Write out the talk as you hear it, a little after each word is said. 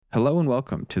Hello and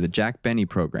welcome to the Jack Benny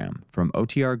program from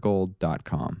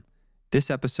OTRGold.com. This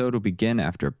episode will begin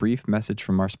after a brief message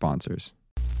from our sponsors.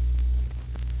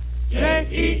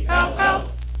 J-E-L-L-O.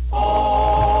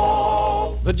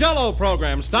 The Jell-O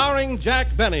program starring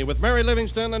Jack Benny with Mary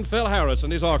Livingston and Phil Harris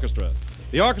and his orchestra.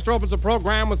 The orchestra opens the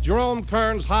program with Jerome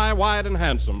Kern's High, Wide, and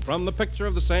Handsome from the picture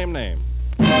of the same name.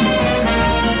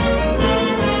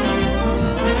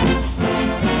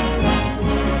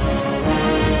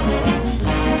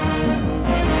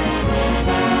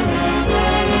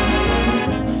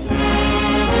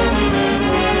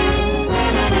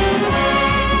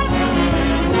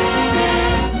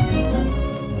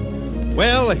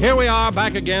 Well, here we are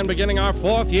back again, beginning our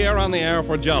fourth year on the air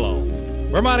for Jell-O.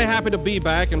 We're mighty happy to be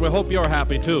back, and we hope you're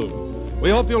happy, too.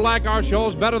 We hope you like our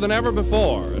shows better than ever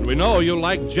before, and we know you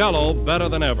like Jell-O better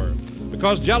than ever,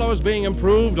 because Jell-O is being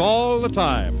improved all the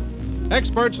time.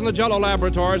 Experts in the Jell-O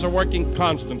laboratories are working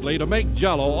constantly to make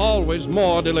Jell-O always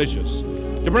more delicious,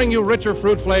 to bring you richer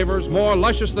fruit flavors, more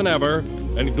luscious than ever,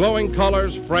 and glowing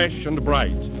colors, fresh and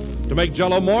bright, to make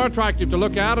Jell-O more attractive to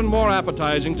look at and more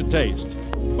appetizing to taste.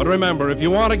 But remember, if you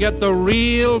want to get the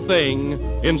real thing,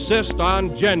 insist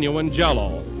on genuine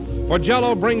Jell-O. For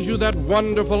Jell-O brings you that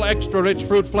wonderful extra-rich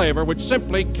fruit flavor which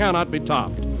simply cannot be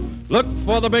topped. Look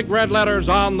for the big red letters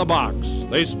on the box.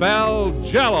 They spell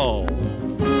Jell-O.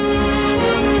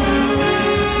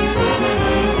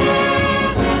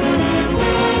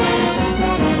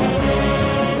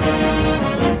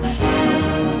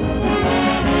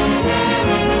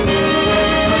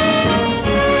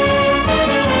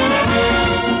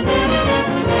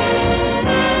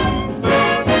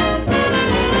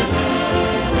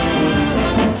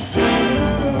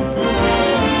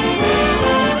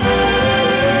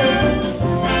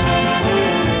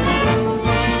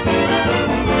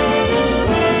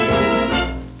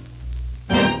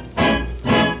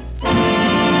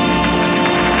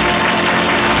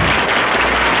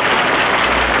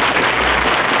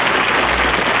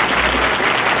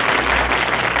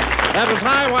 That was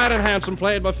High, Wide, and Handsome,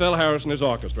 played by Phil Harris and his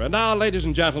orchestra. And now, ladies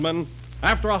and gentlemen,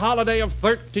 after a holiday of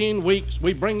 13 weeks,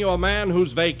 we bring you a man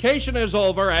whose vacation is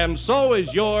over, and so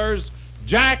is yours,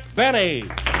 Jack Benny.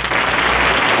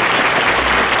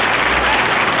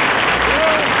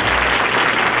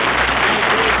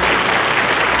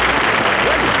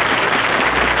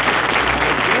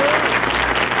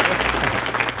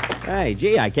 Hey,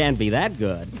 gee, I can't be that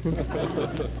good.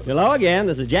 Hello again.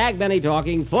 This is Jack Benny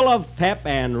talking, full of pep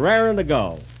and raring to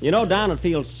go. You know, Don, it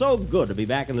feels so good to be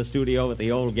back in the studio with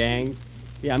the old gang.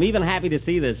 Yeah, I'm even happy to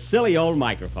see this silly old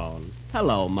microphone.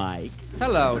 Hello, Mike.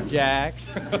 Hello, Jack.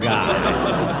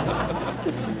 God.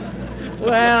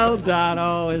 Well, Don,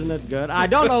 oh, isn't it good? I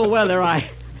don't know whether I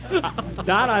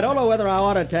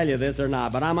ought to tell you this or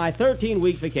not, but on my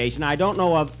 13-week vacation, I don't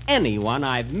know of anyone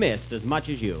I've missed as much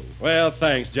as you. Well,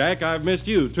 thanks, Jack. I've missed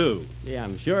you, too. Yeah,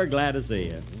 I'm sure glad to see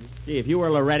you. Gee, if you were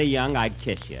Loretta Young, I'd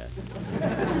kiss you.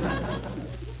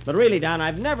 But really, Don,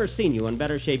 I've never seen you in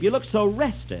better shape. You look so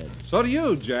rested. So do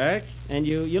you, Jack. And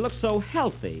you look so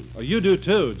healthy. Oh, you do,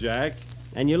 too, Jack.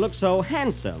 And you look so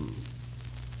handsome.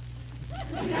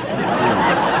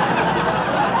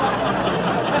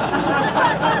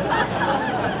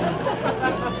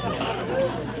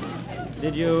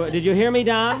 Did you hear me,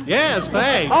 Don? Yes,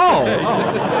 thanks. Oh.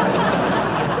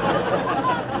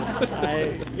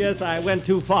 I guess I went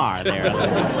too far there.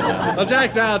 Well,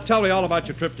 Jack, now tell me all about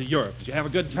your trip to Europe. Did you have a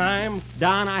good time?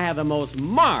 Don, I had the most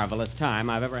marvelous time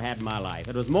I've ever had in my life.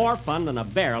 It was more fun than a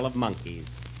barrel of monkeys.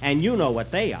 And you know what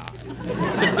they are.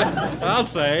 I'll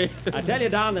say. I tell you,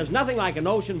 Don, there's nothing like an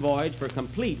ocean voyage for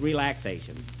complete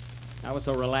relaxation. I was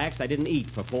so relaxed I didn't eat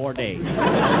for 4 days.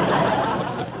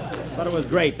 But it was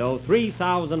great, though.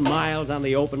 3,000 miles on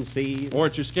the open sea.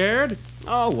 Weren't you scared?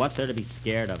 Oh, what's there to be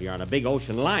scared of? You're on a big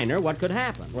ocean liner. What could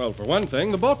happen? Well, for one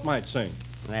thing, the boat might sink.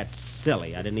 That's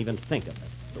silly. I didn't even think of it.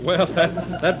 Well,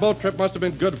 that boat trip must have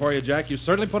been good for you, Jack. You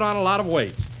certainly put on a lot of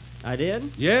weight. I did?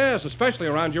 Yes, especially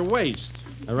around your waist.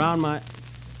 Around my...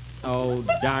 Oh,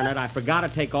 darn it. I forgot to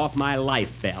take off my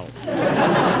life belt.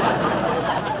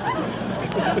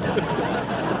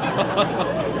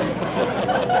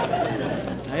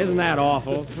 Isn't that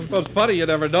awful? Well, it's funny you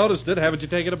never noticed it. Haven't you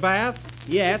taken a bath?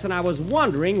 Yes, and I was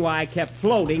wondering why I kept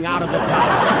floating out of the tub.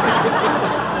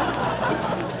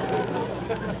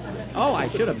 Oh, I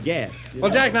should have guessed. Well,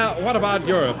 Jack, now, what about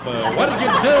Europe? What did you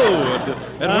do?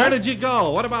 And where did you go?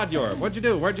 What about Europe? What'd you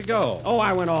do? Where'd you go? Oh,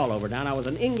 I went all over, Don. I was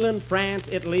in England, France,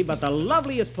 Italy, but the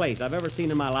loveliest place I've ever seen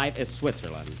in my life is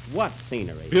Switzerland. What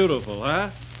scenery. Beautiful,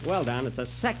 huh? Well, Don, it's a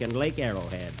second Lake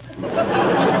Arrowhead.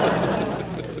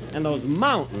 And those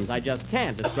mountains, I just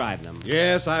can't describe them.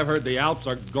 Yes, I've heard the Alps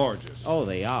are gorgeous. Oh,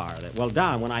 they are. Well,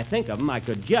 Don, when I think of them, I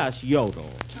could just yodel.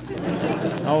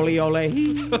 Ole, ole,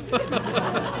 hee.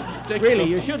 Really,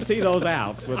 you should see those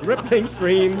Alps with rippling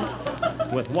streams,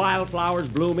 with wildflowers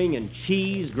blooming and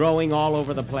cheese growing all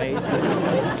over the place.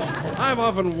 I've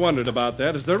often wondered about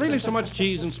that. Is there really so much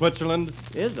cheese in Switzerland?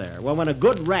 Is there? Well, when a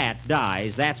good rat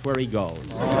dies, that's where he goes.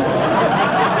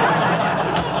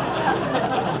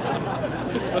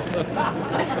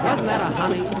 Wasn't that a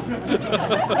honey?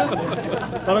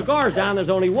 But of course, Don, there's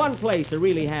only one place to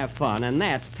really have fun, and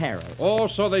that's Paris. Oh,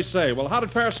 so they say. Well, how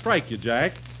did Paris strike you,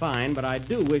 Jack? Fine, but I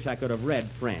do wish I could have read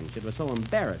French. It was so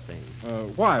embarrassing.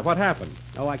 Why? What happened?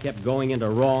 Oh, I kept going into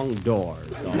wrong doors.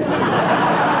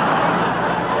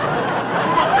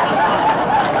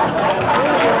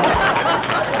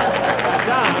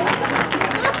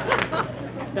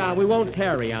 Don, we won't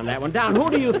tarry on that one. Don, who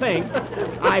do you think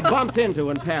I bumped into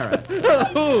in Paris?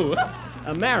 Who?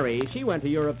 Mary. She went to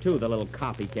Europe, too, the little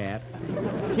copycat.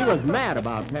 She was mad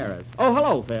about Paris. Oh,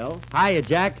 hello, Phil. Hiya,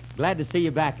 Jack. Glad to see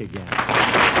you back again.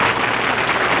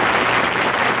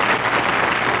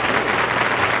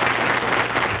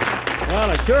 Well,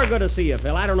 it's sure good to see you,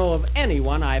 Phil. I don't know of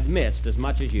anyone I've missed as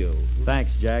much as you.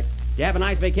 Thanks, Jack. Did you have a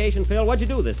nice vacation, Phil? What'd you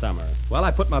do this summer? Well,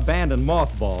 I put my band in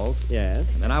mothballs, Yes.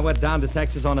 and then I went down to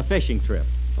Texas on a fishing trip.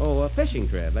 Oh, a fishing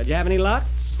trip. Did you have any luck?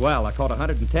 Swell, I caught a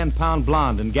 110-pound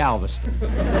blonde in Galveston.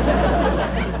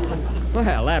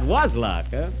 Well, that was luck,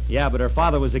 huh? Yeah, but her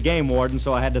father was a game warden,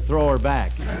 so I had to throw her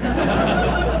back.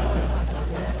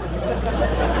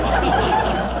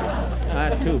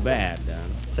 That's too bad, Don.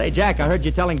 Say, Jack, I heard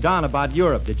you telling Don about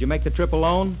Europe. Did you make the trip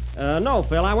alone? No,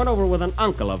 Phil. I went over with an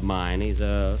uncle of mine. He's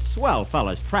a swell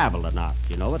fella's traveled enough,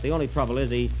 you know, but the only trouble is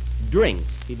he drinks.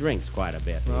 He drinks quite a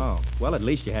bit. Oh, well, at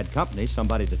least you had company,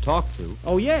 somebody to talk to.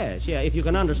 Oh, yes, yeah, if you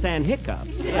can understand hiccups.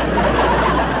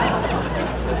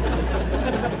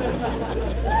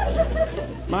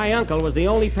 My uncle was the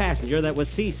only passenger that was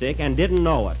seasick and didn't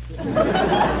know it.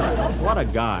 What a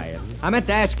guy. I meant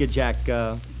to ask you, Jack,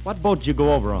 what boat did you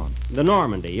go over on? The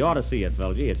Normandy. You ought to see it,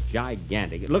 Phil. Gee, it's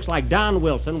gigantic. It looks like Don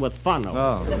Wilson with funnels.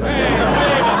 Oh.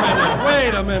 Wait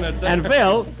a minute. And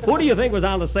Phil, who do you think was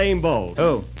on the same boat?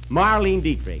 Who? Marlene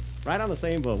Dietrich. Right on the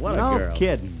same boat. What a No girl.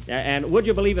 kidding. And would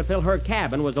you believe it, Phil, her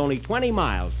cabin was only 20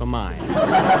 miles from mine.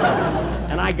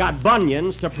 And I got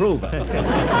bunions to prove it.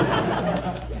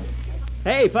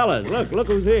 Hey, fellas, look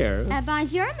who's here.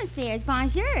 Bonjour, messieurs.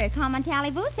 Bonjour. Comment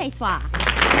allez-vous ce soir?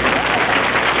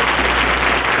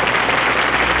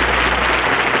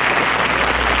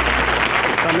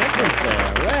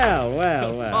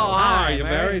 Well. Oh, how are you,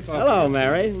 Mary? Hello,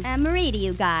 Mary. Marie to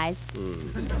you guys.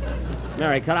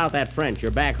 Mary, cut out that French.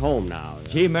 You're back home now.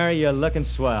 Gee, Mary, you're looking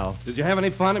swell. Did you have any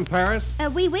fun in Paris?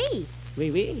 Oui, oui. Oui,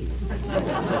 oui.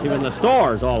 She was in the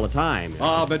stores all the time. Oh,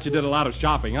 I'll bet you did a lot of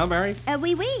shopping, huh, Mary?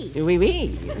 Oui, oui. Oui, oui.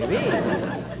 Oui, oui.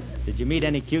 Did you meet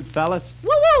any cute fellas?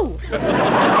 Woo-woo!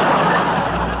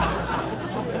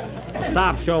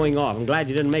 Stop showing off. I'm glad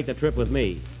you didn't make the trip with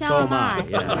me. So am I.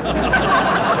 Yeah.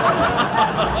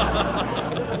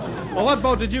 Well, what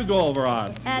boat did you go over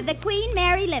on? The Queen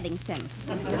Mary Livingston.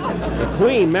 The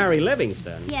Queen Mary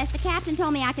Livingston. Yes, the captain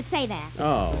told me I could say that.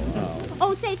 Oh.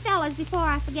 Oh, say, fellas, before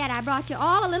I forget, I brought you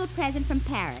all a little present from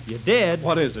Paris. You did?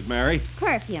 What is it, Mary?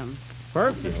 Perfume.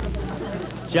 Perfume.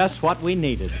 Just what we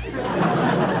needed.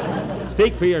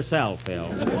 Speak for yourself, Phil.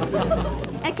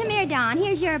 Come here, Don.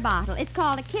 Here's your bottle. It's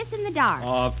called A Kiss in the Dark.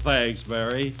 Oh, thanks,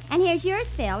 Mary. And here's yours,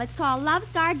 Phil. It's called Love's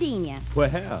Gardenia.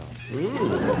 Well.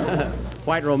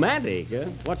 Quite romantic, huh?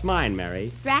 What's mine,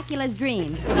 Mary? Dracula's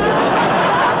Dream.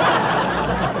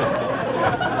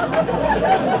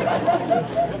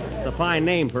 It's a fine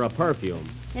name for a perfume.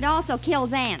 It also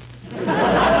kills ants.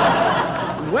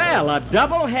 Well, a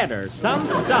double header. Some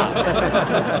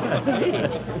stuff.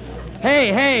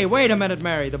 Hey, wait a minute,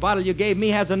 Mary. The bottle you gave me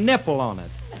has a nipple on it.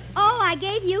 Oh, I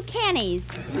gave you Kenny's.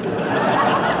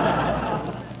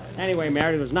 Anyway,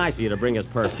 Mary, it was nice of you to bring us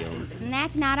perfume. And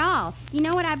that's not all. You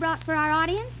know what I brought for our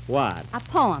audience? What? A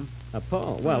poem. A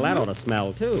poem. Well, that ought to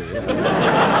smell, too.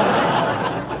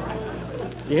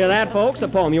 You hear that, folks? A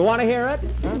poem. You want to hear it?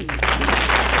 Huh?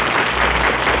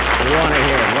 You want to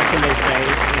hear it. What can they say?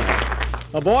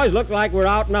 Well, boys, look like we're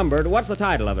outnumbered. What's the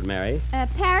title of it, Mary?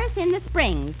 Paris in the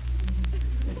Springs.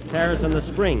 Paris in the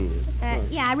Springs.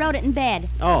 Yeah, I wrote it in bed.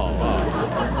 Oh.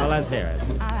 Well, let's hear it.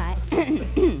 All right.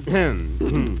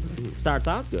 Starts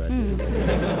out good.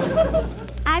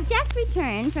 I've just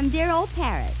returned from dear old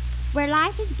Paris, where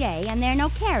life is gay and there are no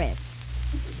carrots.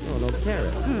 Oh, no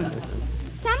carrot.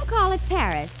 Some call it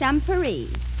Paris, some Paris.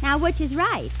 Now, which is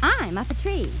right? I'm up a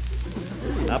tree.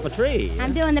 Up a tree.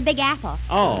 I'm doing the Big Apple.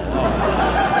 Oh.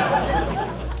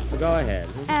 go ahead.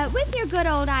 With your good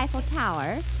old Eiffel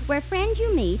Tower, where friends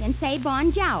you meet and say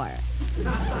bonjour.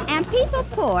 And people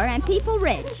poor and people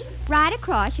rich, right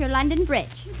across your London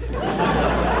Bridge.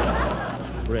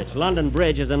 Bridge. London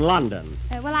Bridge is in London.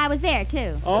 Well, I was there,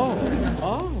 too.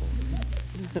 Oh.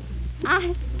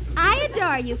 I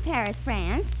adore you, Paris,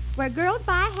 France, where girls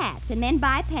buy hats and men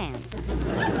buy pants.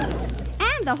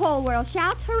 And the whole world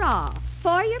shouts hurrah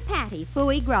for your patty,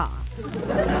 fooey gras.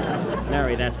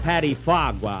 Mary, that's Patty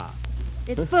Fogwa.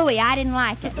 It's fooey. I didn't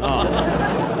like it. Oh.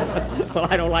 Well,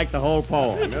 I don't like the whole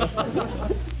poem.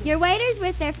 Your waiters,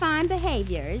 with their fine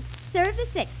behaviors, serve the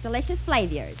 6 delicious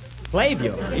flavors.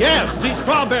 Flavor? Yes, the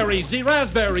strawberries, the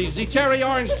raspberries, the cherry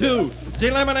orange too, the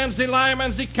lemon and the lime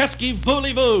and the kesky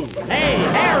voulez-vous. Hey,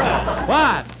 Harris!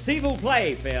 What? S'il vous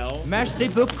plaît, Phil. Merci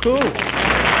beaucoup.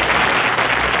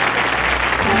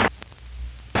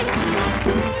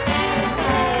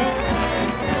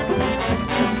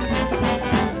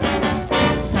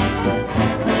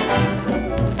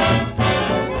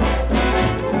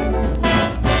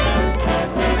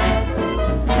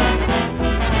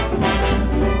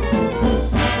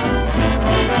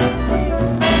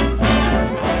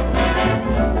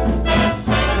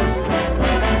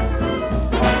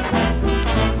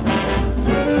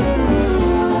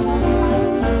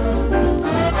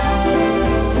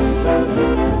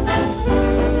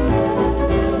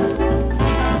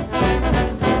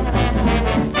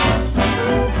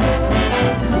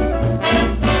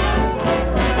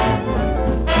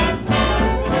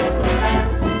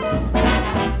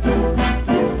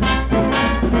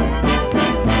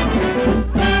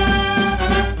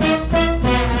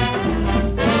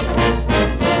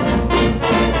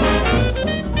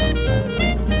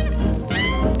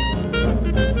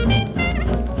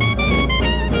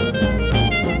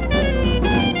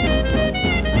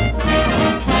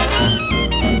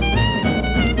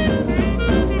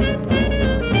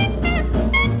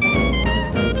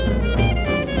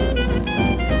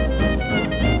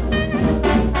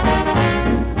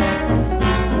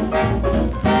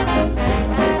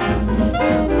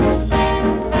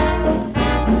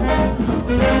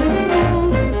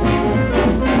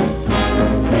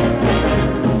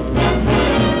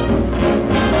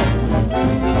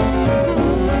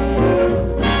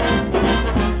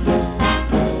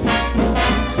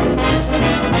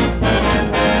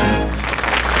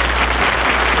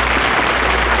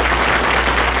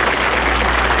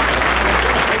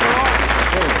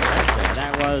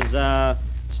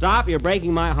 Stop, You're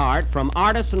Breaking My Heart from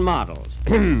Artists and Models.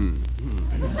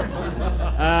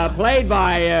 Played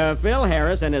by Phil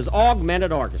Harris and his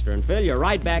augmented orchestra. And Phil, you're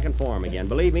right back in form again.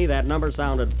 Believe me, that number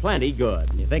sounded plenty good.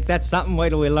 You think that's something? Wait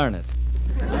till we learn it.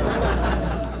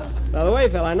 By the way,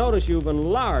 Phil, I notice you've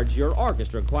enlarged your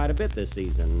orchestra quite a bit this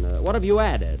season. What have you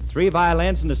added? 3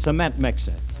 violins and a cement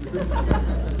mixer.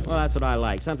 Well, that's what I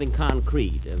like. Something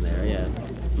concrete in there, yeah.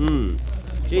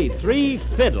 Gee, 3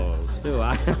 fiddles, too.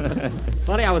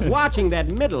 Funny, I was watching that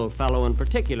middle fellow in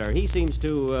particular. He seems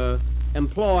to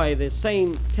employ the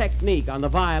same technique on the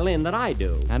violin that I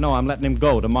do. I know. I'm letting him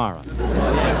go tomorrow.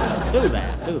 Yeah, do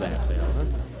that, Phil. Huh?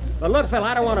 But look, Phil,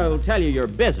 I don't want to tell you your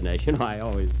business. You know, I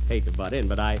always hate to butt in,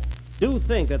 but I do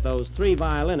think that those 3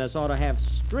 violinists ought to have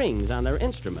strings on their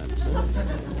instruments.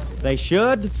 They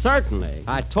should? Certainly.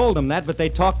 I told them that, but they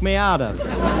talked me out of it.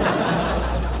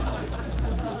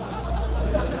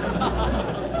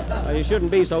 Well, you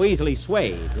shouldn't be so easily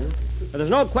swayed. Huh? But there's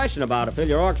no question about it, Phil.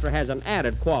 Your orchestra has an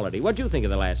added quality. What'd you think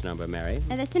of the last number, Mary?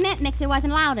 The cement mixer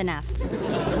wasn't loud enough.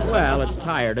 Well, it's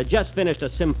tired. It just finished a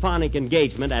symphonic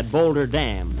engagement at Boulder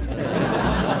Dam.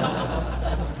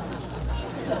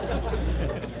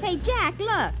 Hey, Jack,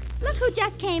 look. Look who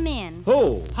just came in.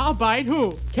 Who? How about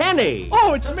who? Kenny.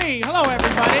 Oh, it's me. Hello,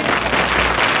 everybody.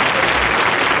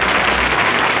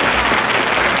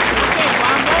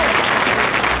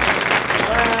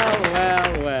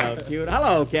 Well, cute.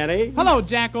 Hello, Kenny. Hello,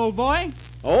 Jack, old boy.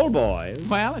 Old boy?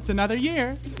 Well, it's another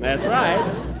year. That's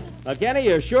right. Kenny,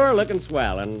 you're sure looking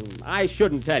swell, and I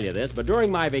shouldn't tell you this, but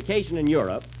during my vacation in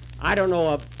Europe, I don't know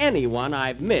of anyone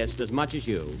I've missed as much as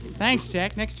you. Thanks,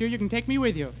 Jack. Next year you can take me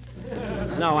with you.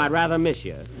 No, I'd rather miss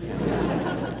you.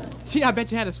 Gee, I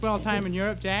bet you had a swell time in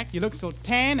Europe, Jack. You look so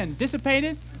tan and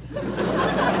dissipated.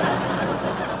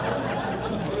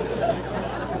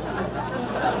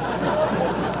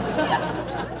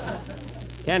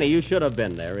 Kenny, you should have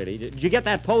been there, really. Did you get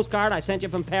that postcard I sent you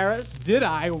from Paris? Did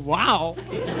I? Wow.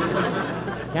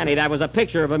 Kenny, that was a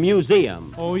picture of a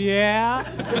museum. Oh, yeah?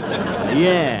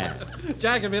 Yeah.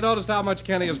 Jack, have you noticed how much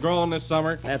Kenny has grown this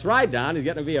summer? That's right, Don. He's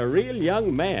getting to be a real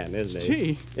young man, isn't he?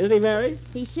 Gee. Isn't he, Mary?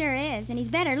 He sure is, and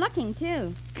he's better looking,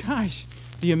 too. Gosh,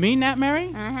 do you mean that, Mary?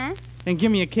 Uh-huh. then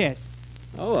give me a kiss.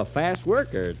 Oh, a fast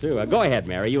worker, too. Go ahead,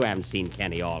 Mary. You haven't seen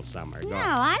Kenny all summer. Go No,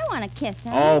 on. I don't want to kiss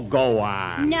him. Oh, go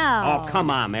on. No. Oh, come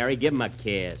on, Mary. Give him a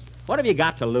kiss. What have you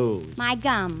got to lose? My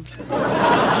gum.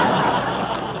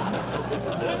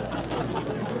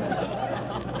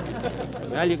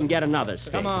 Well, you can get another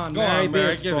stick. Come on, Go Mary. on, be a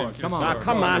Mary, give sport. him. Come on. Now,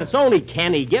 come on. It's only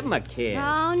Kenny. Give him a kiss.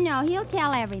 Oh, no, he'll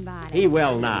tell everybody. He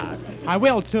will not. I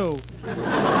will, too.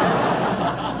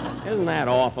 Isn't that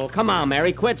awful? Come on,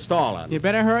 Mary. Quit stalling. You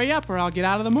better hurry up or I'll get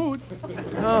out of the mood.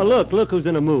 Oh, look who's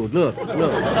in a mood. Look. Oh,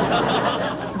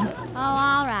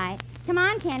 all right. Come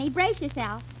on, Kenny, brace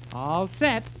yourself. All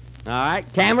set. All right,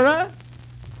 camera.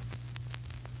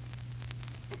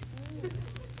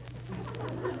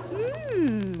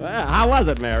 Well, how was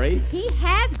it, Mary? He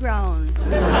has grown.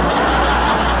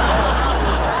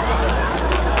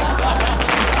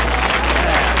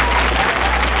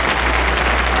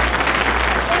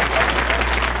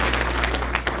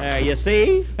 There, you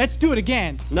see? Let's do it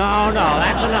again. No,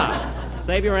 that's enough.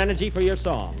 Save your energy for your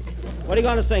song. What are you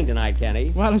going to sing tonight, Kenny?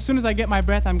 Well, as soon as I get my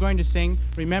breath, I'm going to sing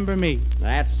Remember Me.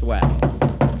 That's swell.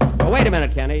 Oh, wait a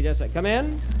minute, Kenny. Just come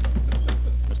in.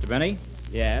 Mr. Benny,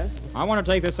 Yes. I want to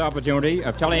take this opportunity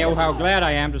of telling you how glad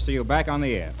I am to see you back on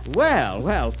the air.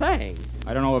 Well, thanks.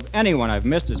 I don't know of anyone I've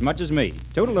missed as much as me.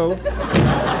 Toodaloo.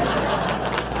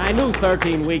 I knew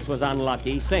 13 weeks was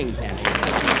unlucky. Sing, Kenny.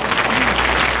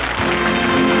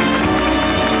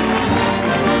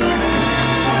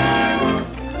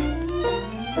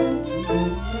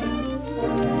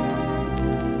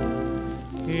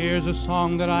 Here's a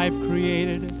song that I've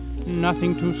created,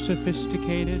 nothing too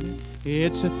sophisticated.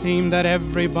 It's a theme that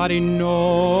everybody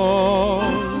knows.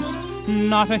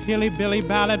 Not a hilly-billy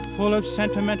ballad full of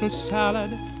sentimental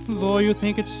salad, though you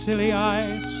think it's silly,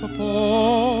 I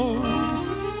suppose.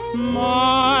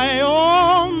 My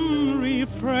own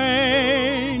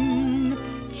refrain,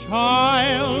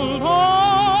 child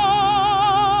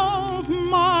of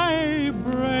my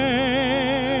brain.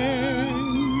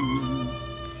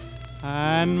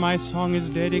 And my song is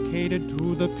dedicated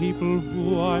to the people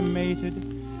who are mated.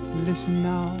 Listen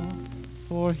now,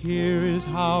 for here is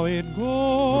how it goes.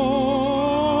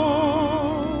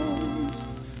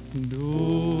 Do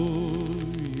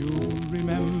you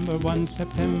remember one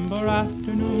September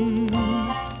afternoon?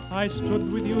 I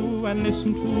stood with you and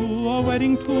listened to a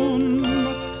wedding tune.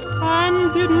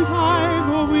 And didn't I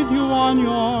go with you on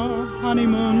your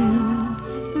honeymoon?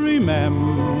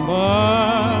 Remember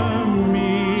me.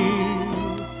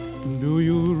 Do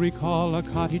you recall a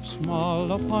cottage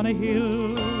small upon a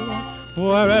hill,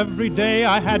 where every day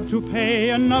I had to pay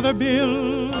another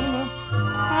bill?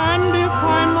 And if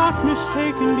I'm not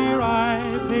mistaken, dear, I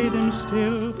pay them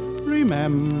still.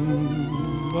 Remember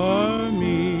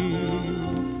me.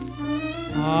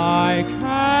 I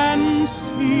can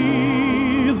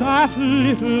see that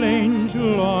little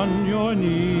angel on your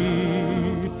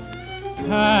knee.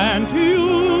 Can't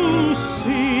you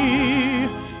see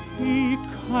he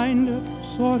kinda,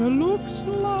 sorta looks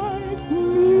like me?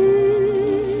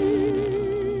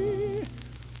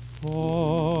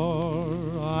 For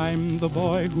I'm the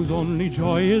boy whose only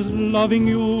joy is loving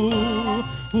you,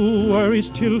 who worries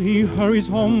till he hurries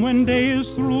home when day is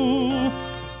through.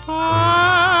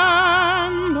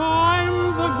 And I'm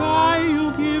the guy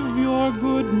you give your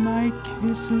good night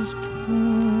kisses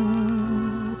to.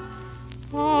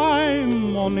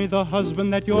 I'm only the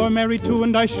husband that you're married to,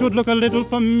 and I should look a little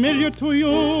familiar to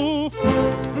you.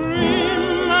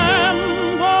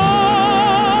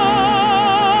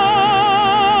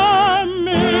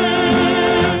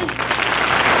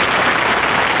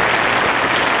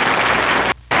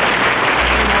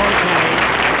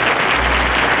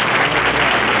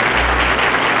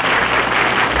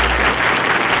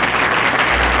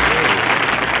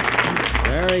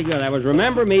 Very good. That was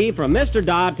Remember Me from Mr.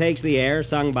 Dodd Takes the Air,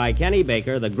 sung by Kenny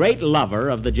Baker, the great lover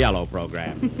of the Jell-O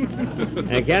program.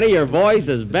 And, Kenny, your voice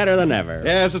is better than ever.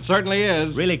 Yes, it certainly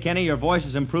is. Really, Kenny, your voice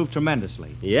has improved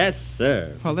tremendously. Yes,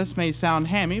 sir. Well, this may sound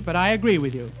hammy, but I agree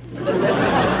with you.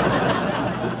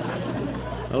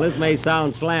 Well, this may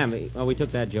sound slammy. Oh, we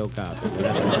took that joke out.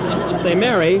 Say,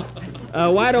 Mary,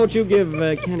 why don't you give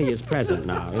Kenny his present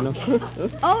now, you know?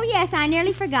 Oh, yes, I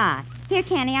nearly forgot. Here,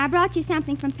 Kenny, I brought you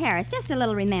something from Paris, just a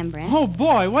little remembrance. Oh,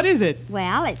 boy, what is it?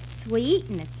 Well, it's sweet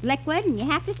and it's liquid and you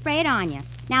have to spray it on you.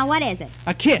 Now, what is it?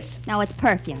 A kiss. No, it's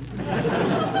perfume.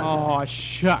 Oh,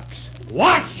 shucks.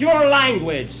 Watch your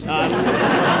language, son.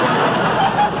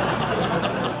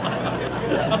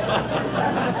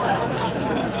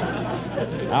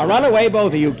 Now, run away,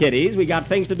 both of you kiddies. We got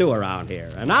things to do around here.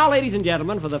 And now, ladies and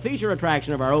gentlemen, for the feature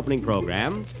attraction of our opening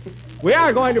program, we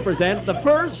are going to present the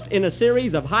first in a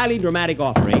series of highly dramatic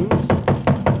offerings,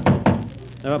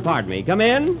 Pardon me. Come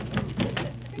in.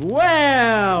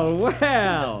 Well.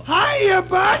 Hiya,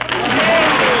 Buck.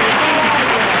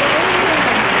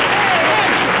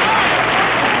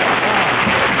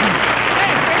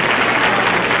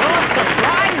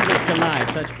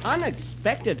 Tonight, such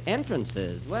unexpected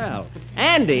entrances. Well,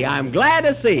 Andy, I'm glad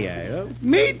to see you.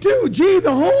 Me too. Gee,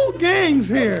 the whole gang's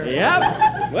here.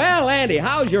 Yep. Well, Andy,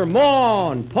 how's your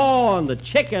Ma and Pa and the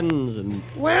chickens and...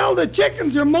 Well, the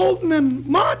chickens are molting and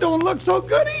Ma don't look so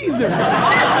good either.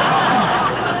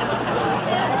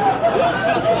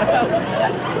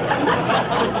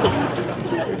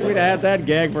 We'd have had that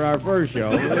gag for our first show.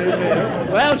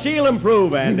 Well, she'll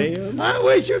improve, Andy. I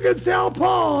wish you could sell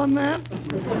Pa on that.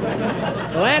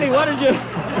 Well, Andy, what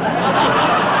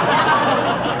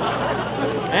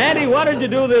did you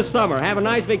do this summer? Have a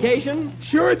nice vacation?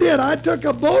 Sure did. I took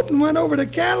a boat and went over to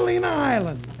Catalina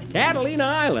Island. Catalina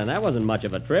Island? That wasn't much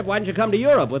of a trip. Why didn't you come to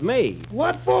Europe with me?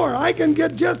 What for? I can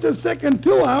get just as sick in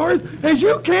 2 hours as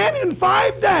you can in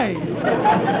 5 days.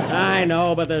 I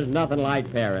know, but there's nothing like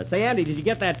Paris. Say, Andy, did you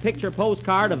get that picture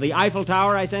postcard of the Eiffel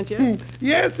Tower I sent you?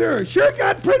 Yes, sir. Sure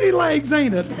got pretty legs,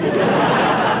 ain't it?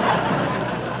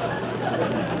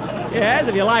 Yes,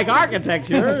 if you like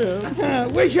architecture.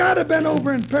 Wish I'd have been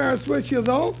over in Paris with you,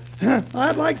 though.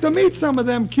 I'd like to meet some of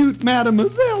them cute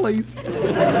mademoiselles.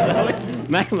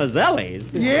 Mademoiselles?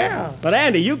 Yeah. But,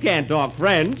 Andy, you can't talk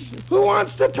French. Who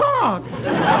wants to talk?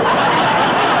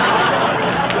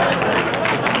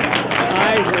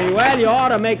 I see. Well, you ought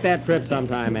to make that trip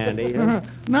sometime, Andy.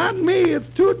 Not me. It's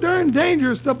too darn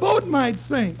dangerous. The boat might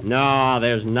sink. No,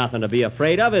 there's nothing to be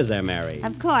afraid of, is there, Mary?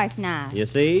 Of course not. You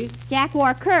see? Jack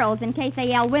wore curls in case they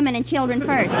yell women and children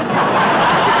first.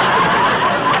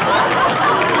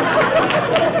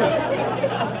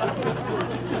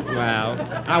 Well,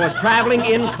 I was traveling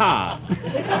in car.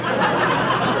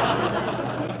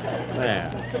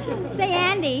 There. Say,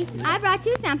 Andy, I brought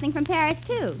you something from Paris,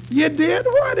 too. You did?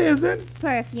 What is it?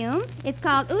 Perfume. It's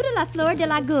called Eau de la Fleur de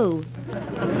la Goutte.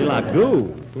 De la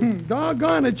Goutte.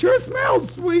 Doggone, it sure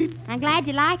smells sweet. I'm glad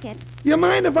you like it. You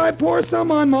mind if I pour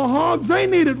some on my hogs? They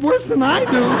need it worse than I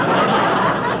do.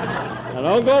 Now,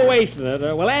 don't go wasting it.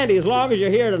 Well, Andy, as long as you're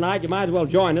here tonight, you might as well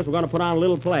join us. We're going to put on a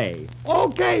little play.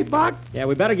 Okay, Buck. Yeah,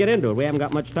 we better get into it. We haven't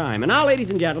got much time. And now, ladies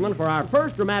and gentlemen, for our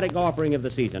first dramatic offering of the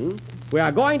season, we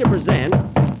are going to present...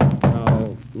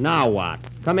 Oh, now what?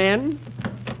 Come in.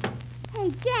 Hey,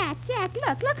 Jack,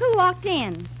 look who walked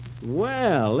in.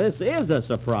 Well, this is a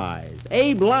surprise.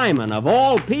 Abe Lyman, of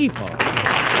all people.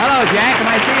 Hello, Jack. Can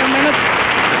I see you a minute?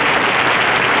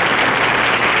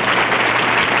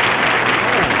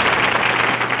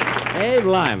 Abe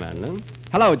Lyman, huh?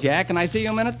 Hello, Jack. Can I see you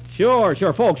a minute? Sure.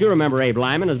 Folks, you remember Abe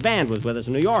Lyman. His band was with us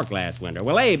in New York last winter.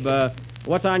 Well, Abe,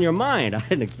 what's on your mind? I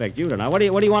didn't expect you to know. What do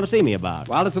you want to see me about?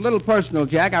 Well, it's a little personal,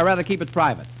 Jack. I'd rather keep it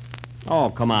private. Oh,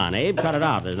 come on, Abe. Cut it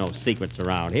out. There's no secrets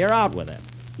around here. Out with it.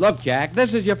 Look, Jack,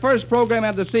 this is your first program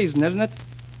of the season, isn't it?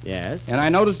 Yes? And I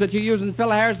noticed that you're using Phil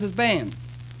Harris's band.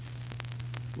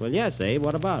 Well, yes, Abe.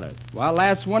 What about it? Well,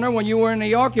 last winter when you were in New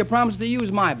York, you promised to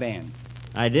use my band.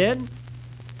 I did?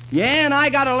 Yeah, and I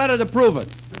got a letter to prove it.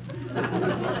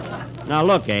 Now,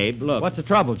 look, Abe, look. What's the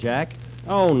trouble, Jack?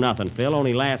 Oh, nothing, Phil.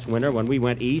 Only last winter when we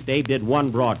went east, Abe did one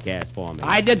broadcast for me.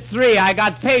 I did 3. I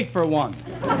got paid for 1.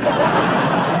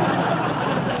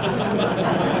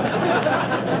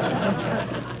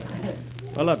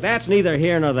 Well, look, that's neither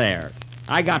here nor there.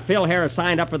 I got Phil Harris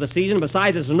signed up for the season.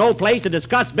 Besides, there's no place to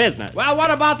discuss business. Well,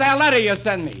 what about that letter you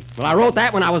sent me? Well, I wrote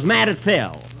that when I was mad at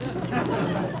Phil.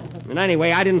 And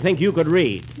anyway, I didn't think you could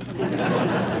read.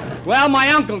 Well, my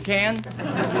uncle can.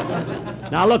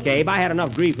 Now, look, Abe, I had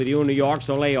enough grief with you in New York,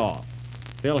 so lay off.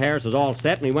 Phil Harris is all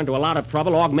set, and he went to a lot of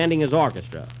trouble augmenting his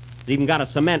orchestra. He's even got a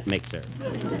cement mixer.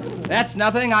 That's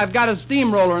nothing. I've got a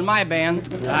steamroller in my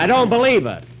band. I don't believe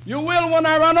it. You will when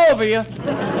I run over you.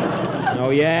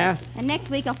 Oh, yeah? And next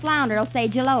week a flounder will say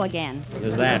Jello again.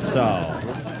 Is that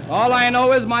so? All I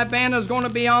know is my band is going to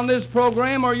be on this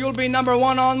program or you'll be number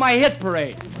 1 on my hit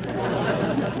parade.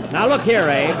 Now, look here,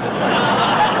 Abe.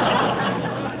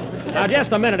 Now,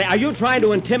 just a minute. Are you trying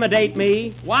to intimidate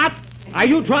me? What? Are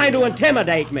you trying to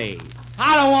intimidate me?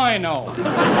 How do I know?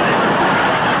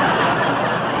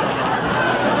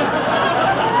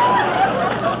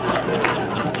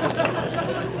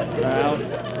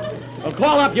 Well,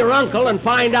 call up your uncle and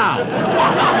find out.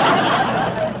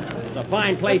 It's a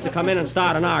fine place to come in and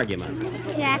start an argument.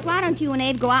 Jack, why don't you and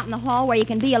Abe go out in the hall where you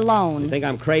can be alone? Think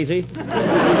I'm crazy?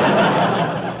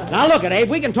 Now, look it, Abe.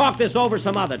 We can talk this over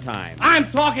some other time. I'm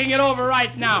talking it over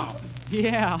right now.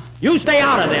 Yeah. You stay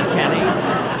out of this, Kenny.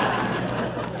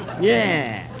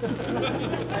 Yeah.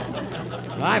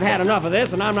 I've had enough of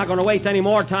this, and I'm not going to waste any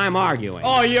more time arguing.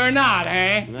 Oh, you're not,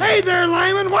 eh? Hey there,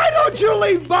 Lyman. Why don't you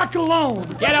leave Buck alone?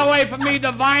 Get away from me,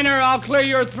 Diviner, or I'll clear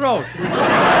your throat.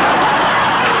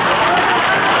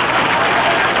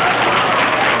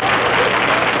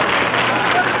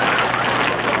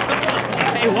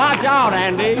 Hey, watch out,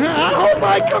 Andy. I hope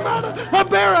I come out a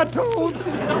baritone.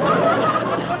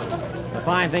 A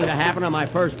fine thing to happen on my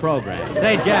first program.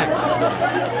 Say, Jack.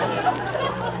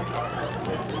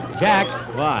 Jack,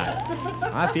 What?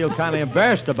 I feel kind of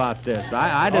embarrassed about this.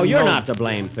 I didn't Oh, you're know- not to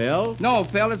blame, Phil. No,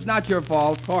 Phil, it's not your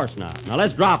fault. Of course not. Now,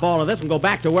 let's drop all of this and go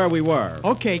back to where we were.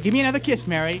 Okay, give me another kiss,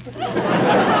 Mary.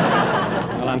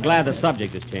 Well, I'm glad the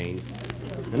subject has changed.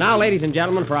 And now, ladies and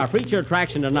gentlemen, for our feature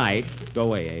attraction tonight, go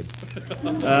away, Abe.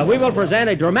 We will present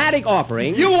a dramatic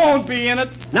offering. You won't be in it.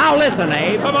 Now listen,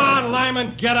 Abe. Come on,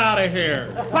 Lyman, get out of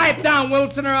here. Pipe down,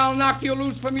 Wilson, or I'll knock you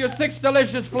loose from your 6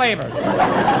 delicious flavors.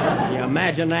 Can you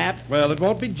imagine that? Well, it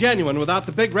won't be genuine without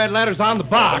the big red letters on the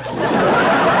box.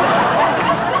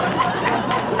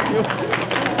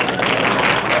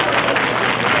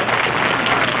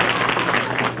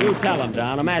 You tell him,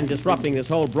 Don. Imagine disrupting this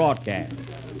whole broadcast.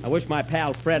 I wish my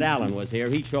pal Fred Allen was here.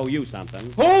 He'd show you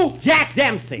something. Who? Jack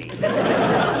Dempsey.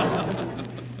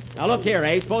 Now, look here,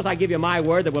 Abe. Suppose I give you my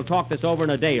word that we'll talk this over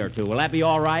in a day or two. Will that be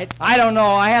all right? I don't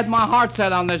know. I had my heart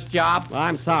set on this job. Well,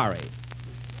 I'm sorry.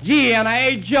 Gee, and I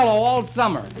ate Jell-O all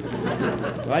summer.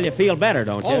 Well, you feel better,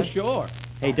 don't you? Oh, sure.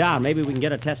 Hey, Don, maybe we can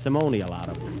get a testimonial out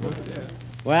of him.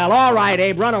 Well, all right,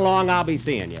 Abe. Run along. I'll be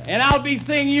seeing you. And I'll be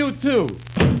seeing you, too.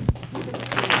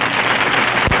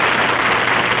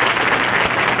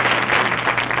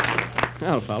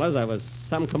 Well, fellas, that was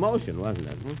some commotion, wasn't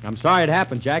it? I'm sorry it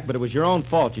happened, Jack, but it was your own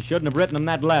fault. You shouldn't have written him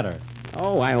that letter.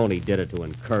 Oh, I only did it to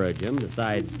encourage him.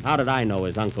 Besides, how did I know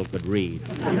his uncle could read?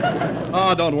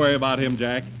 Oh, don't worry about him,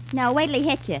 Jack. No, wait till he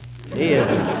hits you. He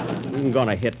isn't going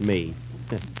to hit me.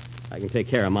 I can take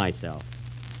care of myself.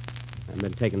 I've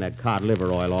been taking that cod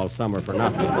liver oil all summer for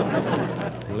nothing.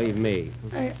 Believe me.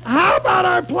 Hey, how about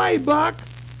our play, Buck?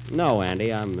 No,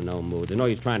 Andy, I'm in no mood. There's no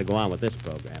use trying to go on with this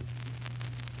program.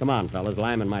 Come on, fellas.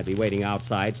 Lyman might be waiting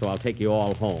outside, so I'll take you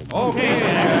all home.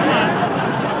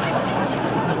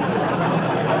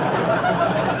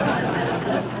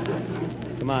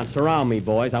 Come on, surround me,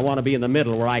 boys. I want to be in the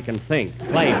middle where I can think.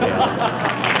 Play, Bill.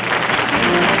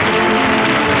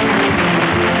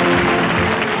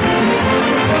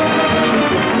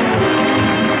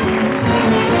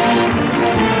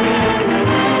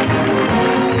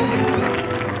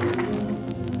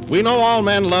 We know all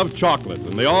men love chocolate,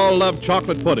 and they all love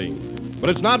chocolate pudding. But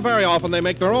it's not very often they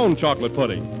make their own chocolate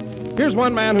pudding. Here's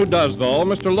one man who does, though,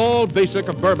 Mr. Lowell Basic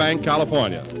of Burbank,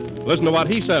 California. Listen to what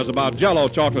he says about Jell-O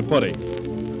chocolate pudding.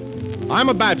 I'm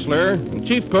a bachelor and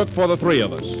chief cook for the 3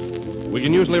 of us. We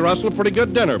can usually rustle a pretty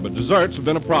good dinner, but desserts have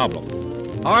been a problem.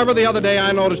 However, the other day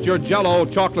I noticed your Jell-O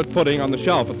chocolate pudding on the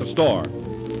shelf at the store.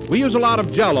 We use a lot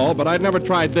of Jell-O, but I'd never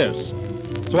tried this.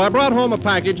 So I brought home a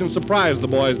package and surprised the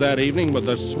boys that evening with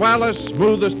the swellest,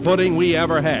 smoothest pudding we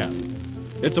ever had.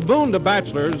 It's a boon to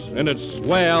bachelors, and it's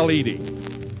swell eating.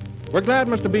 We're glad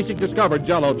Mr. Basic discovered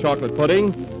Jell-O chocolate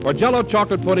pudding, for Jell-O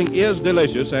chocolate pudding is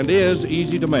delicious and is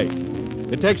easy to make.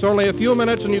 It takes only a few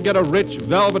minutes and you get a rich,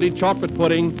 velvety chocolate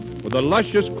pudding with a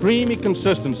luscious, creamy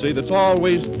consistency that's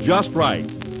always just right.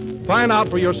 Find out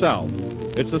for yourself.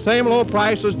 It's the same low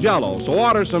price as Jell-O, so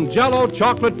order some Jell-O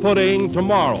chocolate pudding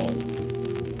tomorrow.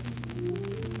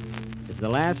 It's the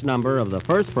last number of the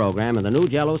first program in the new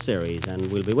Jell-O series, and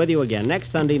we'll be with you again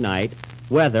next Sunday night,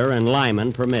 weather and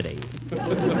Lyman permitting.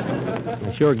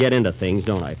 I sure get into things,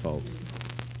 don't I, folks?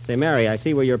 Say, Mary, I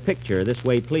see where your picture, This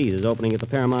Way Please, is opening at the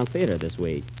Paramount Theater this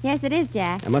week. Yes, it is,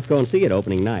 Jack. I must go and see it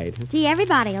opening night. Gee,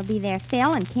 everybody will be there.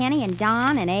 Phil and Kenny and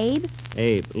Don and Abe.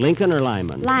 Abe, Lincoln or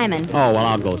Lyman? Lyman. Oh, well,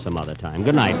 I'll go some other time.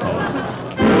 Good night,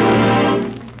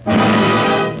 folks.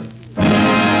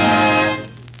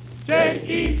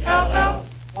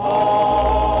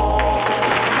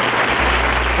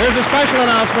 Here's a special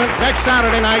announcement. Next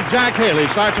Saturday night, Jack Haley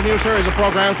starts a new series of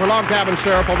programs for Log Cabin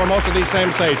Syrup over most of these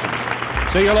same stations.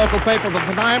 See your local paper for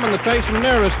the time and the station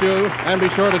nearest you, and be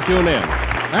sure to tune in.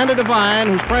 Andy Devine,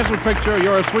 whose present picture,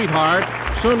 You're a Sweetheart,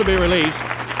 soon to be released,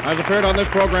 has appeared on this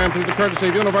program through the courtesy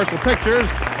of Universal Pictures,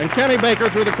 and Kenny Baker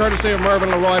through the courtesy of Mervyn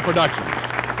LeRoy Productions.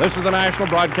 This is the National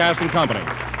Broadcasting Company.